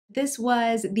This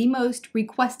was the most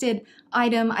requested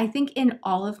item, I think, in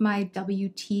all of my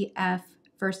WTF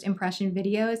first impression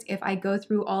videos. If I go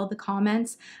through all the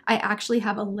comments, I actually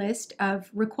have a list of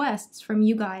requests from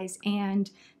you guys, and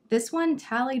this one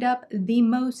tallied up the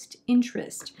most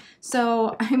interest.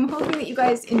 So I'm hoping that you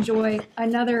guys enjoy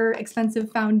another expensive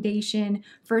foundation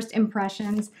first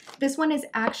impressions. This one is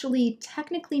actually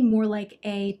technically more like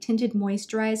a tinted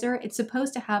moisturizer. It's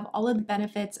supposed to have all of the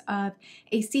benefits of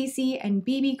a CC and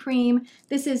BB cream.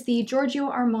 This is the Giorgio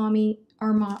Armani,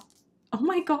 oh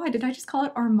my God, did I just call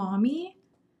it Armani?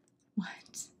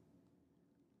 What?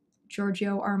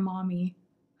 Giorgio Armani,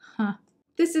 huh.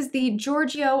 This is the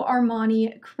Giorgio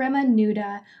Armani Crema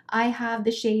Nuda. I have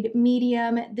the shade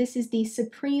medium. This is the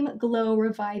Supreme Glow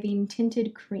Reviving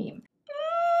Tinted Cream.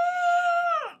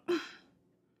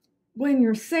 When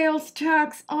your sales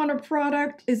tax on a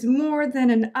product is more than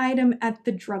an item at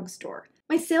the drugstore.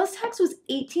 My sales tax was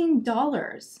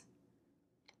 $18.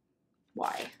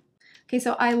 Why? Okay,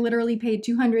 so I literally paid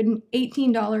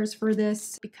 $218 for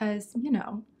this because, you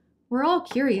know, we're all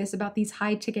curious about these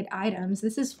high ticket items.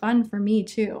 This is fun for me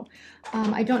too.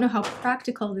 I don't know how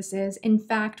practical this is. In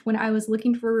fact, when I was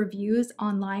looking for reviews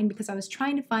online because I was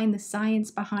trying to find the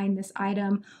science behind this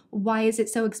item, why is it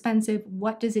so expensive?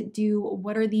 What does it do?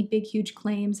 What are the big, huge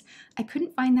claims? I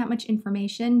couldn't find that much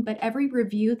information, but every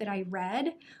review that I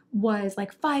read was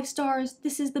like 5 stars.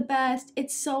 This is the best.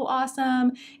 It's so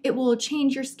awesome. It will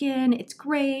change your skin. It's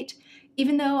great.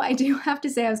 Even though I do have to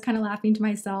say I was kind of laughing to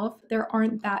myself, there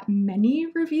aren't that many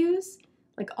reviews.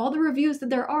 Like all the reviews that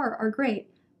there are great,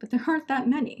 but there aren't that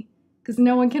many because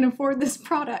no one can afford this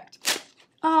product.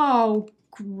 Oh,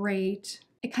 great.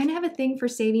 I kind of have a thing for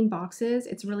saving boxes.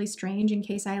 It's really strange in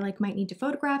case I like might need to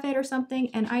photograph it or something,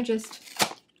 and I just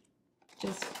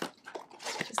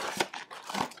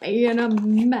being a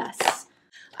mess.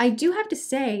 I do have to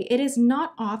say, it is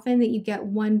not often that you get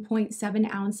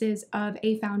 1.7 ounces of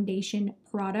a foundation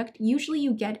product. Usually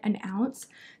you get an ounce,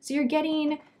 so you're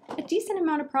getting a decent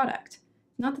amount of product.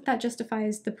 Not that that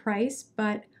justifies the price,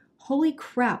 but holy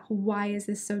crap, why is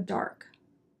this so dark?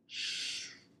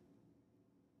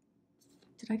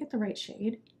 Did I get the right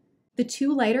shade? The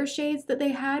 2 lighter shades that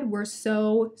they had were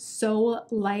so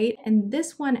light, and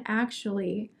this one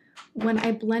actually, when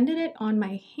I blended it on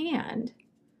my hand,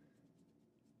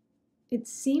 it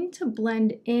seemed to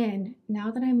blend in.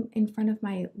 Now that I'm in front of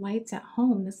my lights at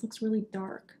home, this looks really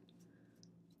dark.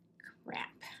 Crap.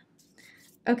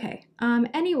 Okay,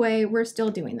 anyway, we're still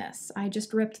doing this. I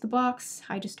just ripped the box.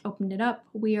 I just opened it up.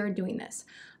 We are doing this.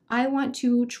 I want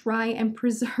to try and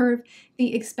preserve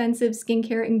the expensive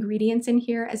skincare ingredients in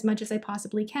here as much as I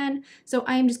possibly can. So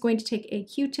I am just going to take a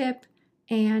Q-tip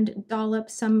and dollop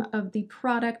some of the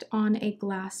product on a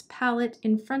glass palette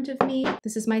in front of me.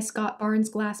 This is my Scott Barnes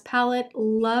glass palette.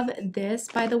 Love this,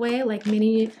 by the way, like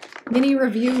mini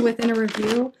review within a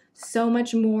review. So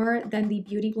much more than the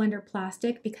Beauty Blender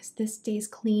plastic because this stays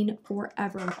clean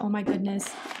forever. Oh my goodness.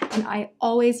 And I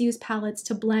always use palettes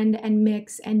to blend and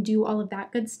mix and do all of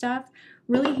that good stuff.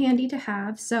 Really handy to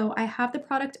have. So I have the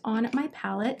product on my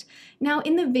palette. Now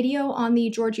in the video on the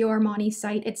Giorgio Armani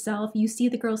site itself, you see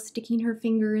the girl sticking her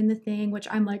finger in the thing, which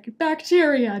I'm like,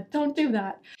 bacteria, don't do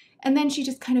that. And then she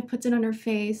just kind of puts it on her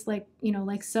face like, you know,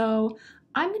 like so.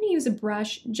 I'm going to use a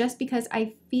brush just because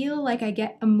I feel like I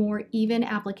get a more even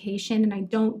application and I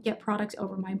don't get product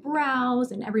over my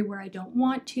brows and everywhere I don't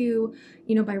want to,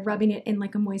 you know, by rubbing it in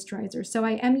like a moisturizer. So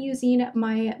I am using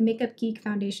my Makeup Geek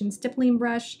foundation stippling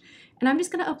brush, and I'm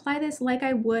just going to apply this like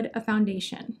I would a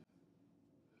foundation.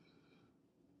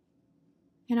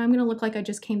 And I'm going to look like I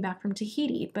just came back from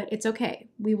Tahiti, but it's okay.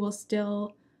 We will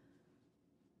still,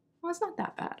 well, it's not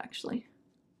that bad actually.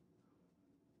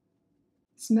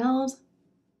 Smells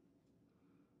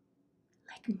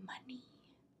like money.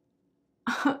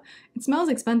 It smells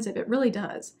expensive, it really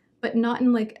does, but not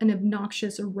in like an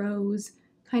obnoxious rose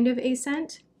kind of a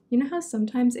scent. You know how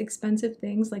sometimes expensive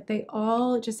things, like they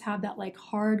all just have that like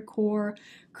hardcore,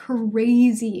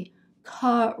 crazy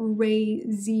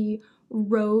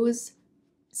rose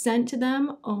scent to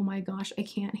them? Oh my gosh, I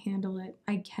can't handle it.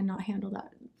 I cannot handle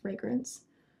that fragrance.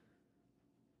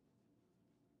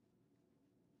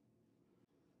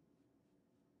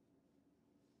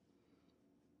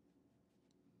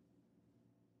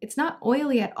 It's not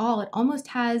oily at all. It almost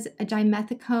has a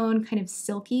dimethicone kind of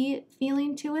silky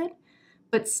feeling to it,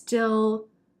 but still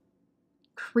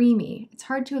creamy. It's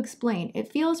hard to explain.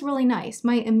 It feels really nice.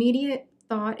 My immediate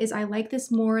thought is I like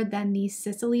this more than the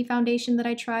Sicily foundation that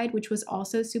I tried, which was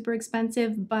also super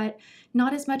expensive, but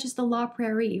not as much as the La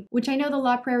Prairie, which I know the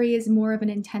La Prairie is more of an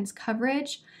intense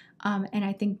coverage. and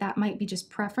I think that might be just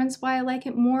preference why I like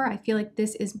it more. I feel like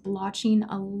this is blotching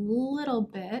a little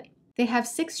bit. They have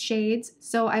 6 shades,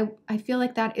 so I feel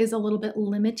like that is a little bit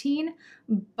limiting,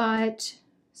 but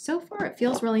so far it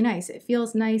feels really nice. It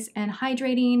feels nice and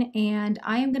hydrating, and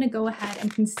I am gonna go ahead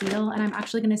and conceal, and I'm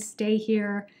actually gonna stay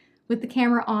here with the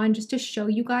camera on just to show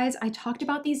you guys. I talked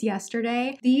about these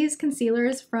yesterday. These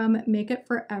concealers from Makeup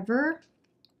Forever,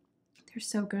 they're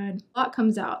so good. A lot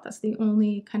comes out. That's the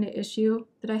only kind of issue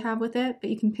that I have with it, but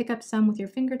you can pick up some with your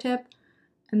fingertip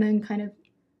and then kind of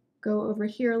go over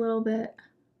here a little bit.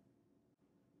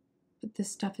 But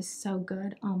this stuff is so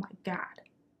good. Oh my God.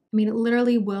 I mean, it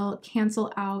literally will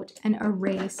cancel out and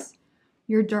erase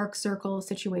your dark circle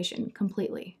situation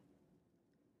completely.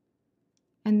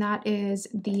 And that is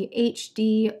the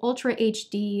HD, Ultra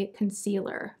HD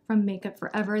Concealer from Makeup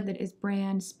Forever that is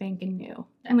brand spanking new.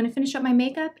 I'm gonna finish up my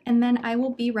makeup and then I will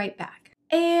be right back.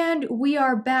 And we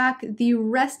are back. The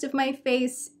rest of my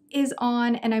face is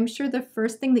on, and I'm sure the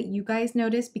first thing that you guys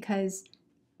notice, because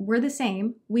we're the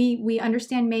same, we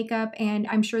understand makeup, and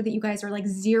I'm sure that you guys are like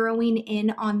zeroing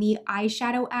in on the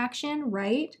eyeshadow action,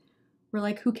 right? We're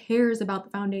like, who cares about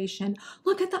the foundation?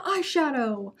 Look at the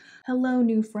eyeshadow. Hello,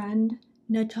 new friend.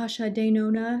 Natasha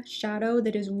Denona shadow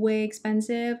that is way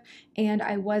expensive, and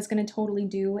I was gonna totally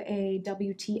do a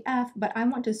WTF, but I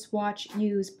want to swatch,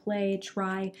 use, play,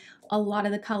 try a lot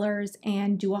of the colors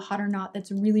and do a hot or not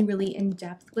that's really, really in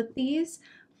depth with these.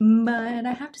 But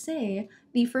I have to say,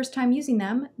 the first time using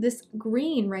them, this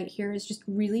green right here is just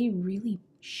really, really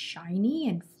shiny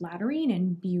and flattering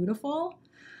and beautiful.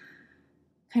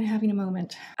 Kind of having a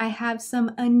moment. I have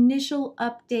some initial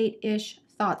update-ish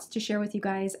thoughts to share with you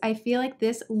guys. I feel like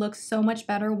this looks so much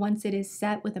better once it is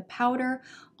set with a powder.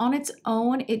 On its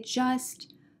own, it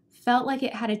just felt like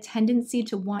it had a tendency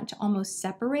to want to almost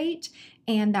separate,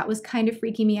 and that was kind of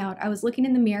freaking me out. I was looking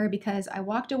in the mirror because I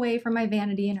walked away from my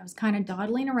vanity and I was kind of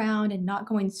dawdling around and not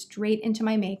going straight into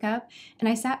my makeup, and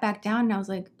I sat back down and I was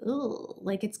like, oh,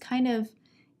 like it's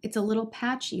a little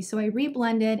patchy. So I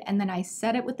reblended and then I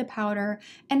set it with the powder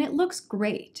and it looks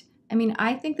great. I mean,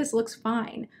 I think this looks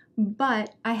fine,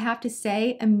 but I have to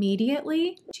say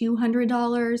immediately,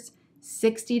 $200,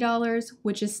 $60,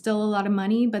 which is still a lot of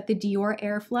money, but the Dior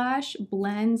Air Flash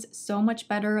blends so much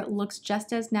better, looks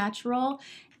just as natural,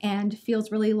 and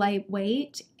feels really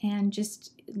lightweight and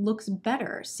just looks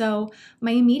better. So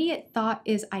my immediate thought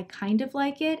is I kind of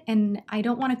like it, and I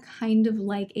don't want to kind of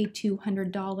like a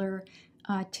 $200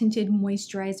 tinted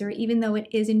moisturizer, even though it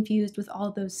is infused with all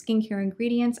of those skincare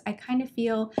ingredients. I kind of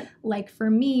feel like for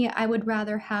me, I would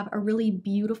rather have a really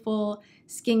beautiful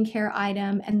skincare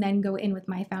item and then go in with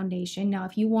my foundation. Now,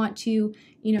 if you want to,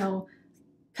 you know,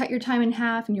 cut your time in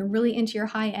half and you're really into your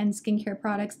high-end skincare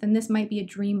products, then this might be a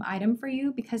dream item for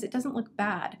you because it doesn't look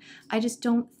bad. I just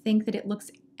don't think that it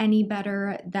looks any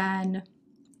better than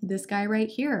this guy right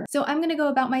here. So I'm gonna go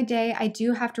about my day. I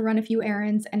do have to run a few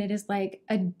errands and it is like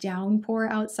a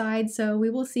downpour outside. So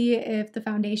we will see if the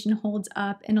foundation holds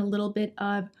up in a little bit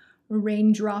of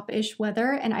raindrop-ish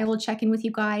weather, and I will check in with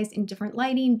you guys in different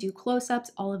lighting, do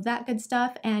close-ups, all of that good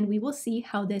stuff, and we will see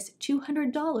how this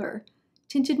 $200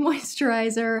 tinted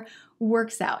moisturizer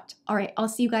works out. All right, I'll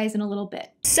see you guys in a little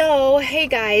bit. So, hey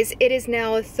guys, it is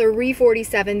now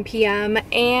 3:47 p.m.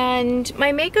 and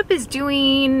my makeup is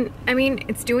doing, I mean,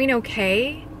 it's doing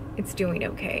okay. It's doing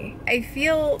okay. I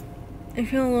feel a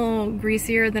little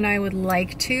greasier than I would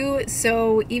like to.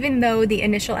 So even though the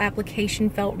initial application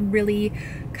felt really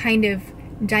kind of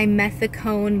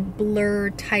dimethicone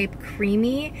blur type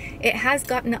creamy, it has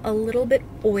gotten a little bit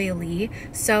oily.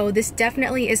 So this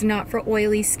definitely is not for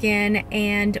oily skin,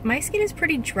 and my skin is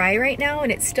pretty dry right now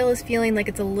and it still is feeling like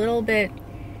it's a little bit,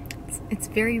 it's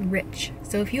very rich.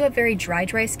 So if you have very dry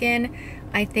skin,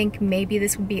 I think maybe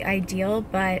this would be ideal,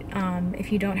 but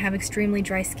if you don't have extremely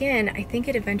dry skin, I think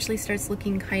it eventually starts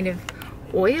looking kind of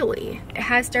oily. It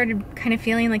has started kind of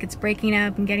feeling like it's breaking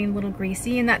up and getting a little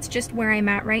greasy, and that's just where I'm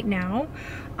at right now.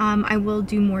 I will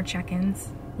do more check-ins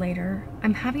later.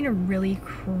 I'm having a really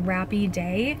crappy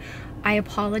day. I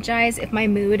apologize if my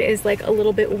mood is like a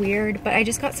little bit weird, but I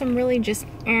just got some really just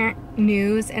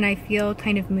news and I feel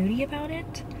kind of moody about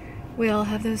it. We all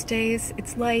have those days.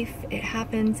 It's life, it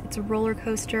happens, it's a roller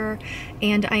coaster,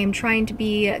 and I am trying to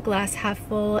be glass half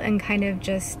full and kind of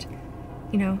just,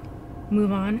 you know,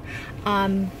 move on.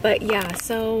 But yeah,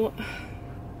 so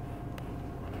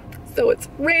it's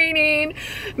raining,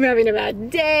 I'm having a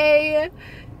bad day.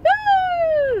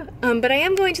 But I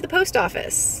am going to the post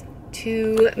office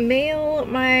to mail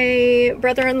my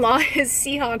brother-in-law his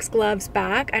Seahawks gloves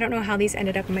back. I don't know how these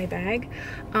ended up in my bag,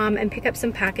 and pick up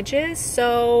some packages.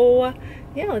 So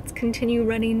yeah, let's continue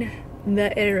running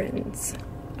the errands.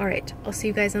 All right, I'll see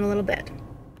you guys in a little bit.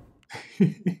 Let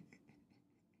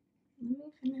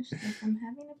me finish this. I'm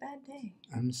having a bad day.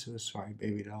 I'm so sorry,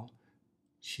 baby doll.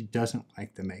 She doesn't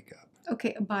like the makeup.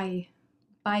 Okay, bye.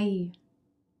 Bye.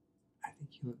 I think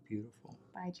you look beautiful.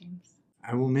 Bye, James.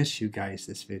 I will miss you guys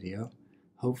this video.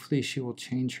 Hopefully she will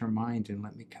change her mind and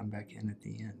let me come back in at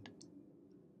the end.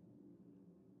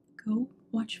 Go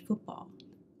watch football.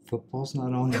 Football's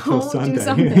not on until Sunday. Do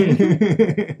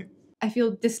something. I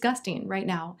feel disgusting right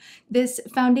now. This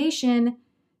foundation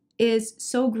is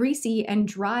so greasy and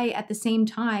dry at the same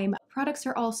time. Products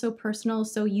are also personal,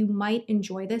 so you might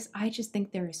enjoy this. I just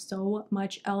think there is so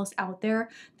much else out there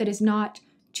that is not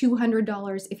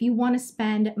 $200. If you want to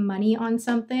spend money on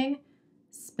something,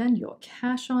 spend your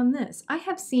cash on this. I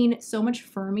have seen so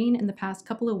much firming in the past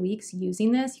couple of weeks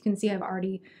using this. You can see I've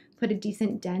already put a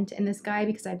decent dent in this guy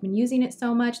because I've been using it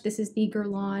so much. This is the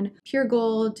Guerlain Pure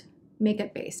Gold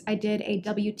makeup base. I did a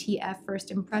WTF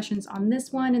first impressions on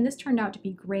this one, and this turned out to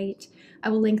be great. I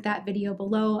will link that video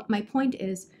below. My point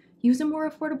is, use a more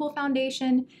affordable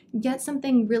foundation, get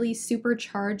something really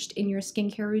supercharged in your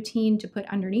skincare routine to put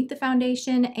underneath the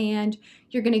foundation, and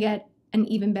you're gonna get an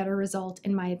even better result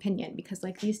in my opinion, because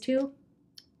like these two,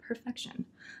 perfection.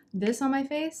 This on my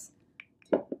face,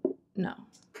 no.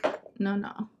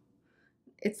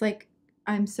 It's like,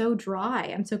 I'm so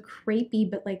dry, I'm so crepey,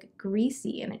 but like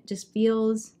greasy, and it just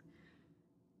feels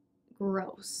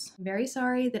gross. Very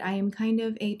sorry that I am kind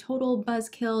of a total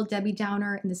buzzkill Debbie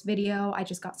Downer in this video. I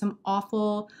just got some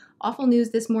awful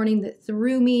news this morning that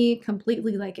threw me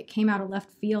completely, like it came out of left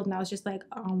field, and I was just like,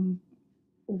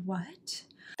 what?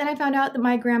 Then I found out that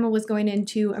my grandma was going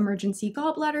into emergency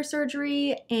gallbladder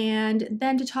surgery, and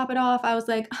then to top it off, I was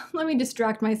like, let me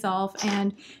distract myself,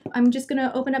 and I'm just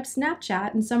gonna open up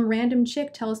Snapchat, and some random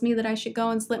chick tells me that I should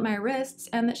go and slit my wrists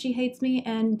and that she hates me,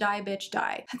 and die bitch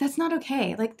die. That's not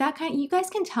okay. Like that kind, you guys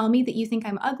can tell me that you think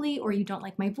I'm ugly, or you don't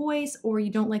like my voice, or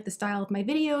you don't like the style of my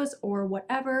videos, or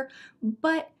whatever,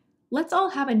 but let's all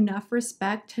have enough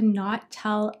respect to not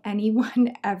tell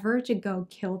anyone ever to go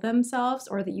kill themselves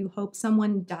or that you hope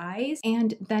someone dies.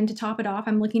 And then to top it off,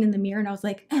 I'm looking in the mirror and I was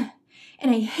like,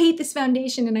 and I hate this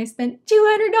foundation and I spent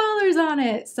 $200 on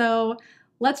it. So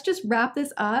let's just wrap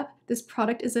this up. This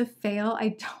product is a fail.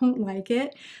 I don't like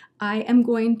it. I am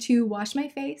going to wash my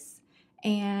face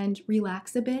and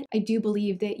relax a bit. I do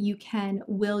believe that you can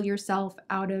will yourself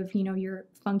out of, you know, your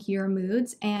funkier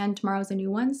moods, and tomorrow's a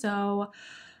new one. So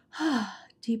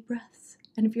deep breaths.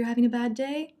 And if you're having a bad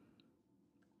day,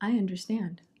 I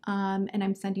understand. And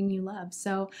I'm sending you love.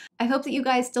 So I hope that you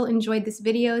guys still enjoyed this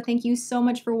video. Thank you so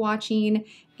much for watching,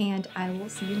 and I will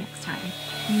see you next time.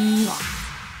 Mwah.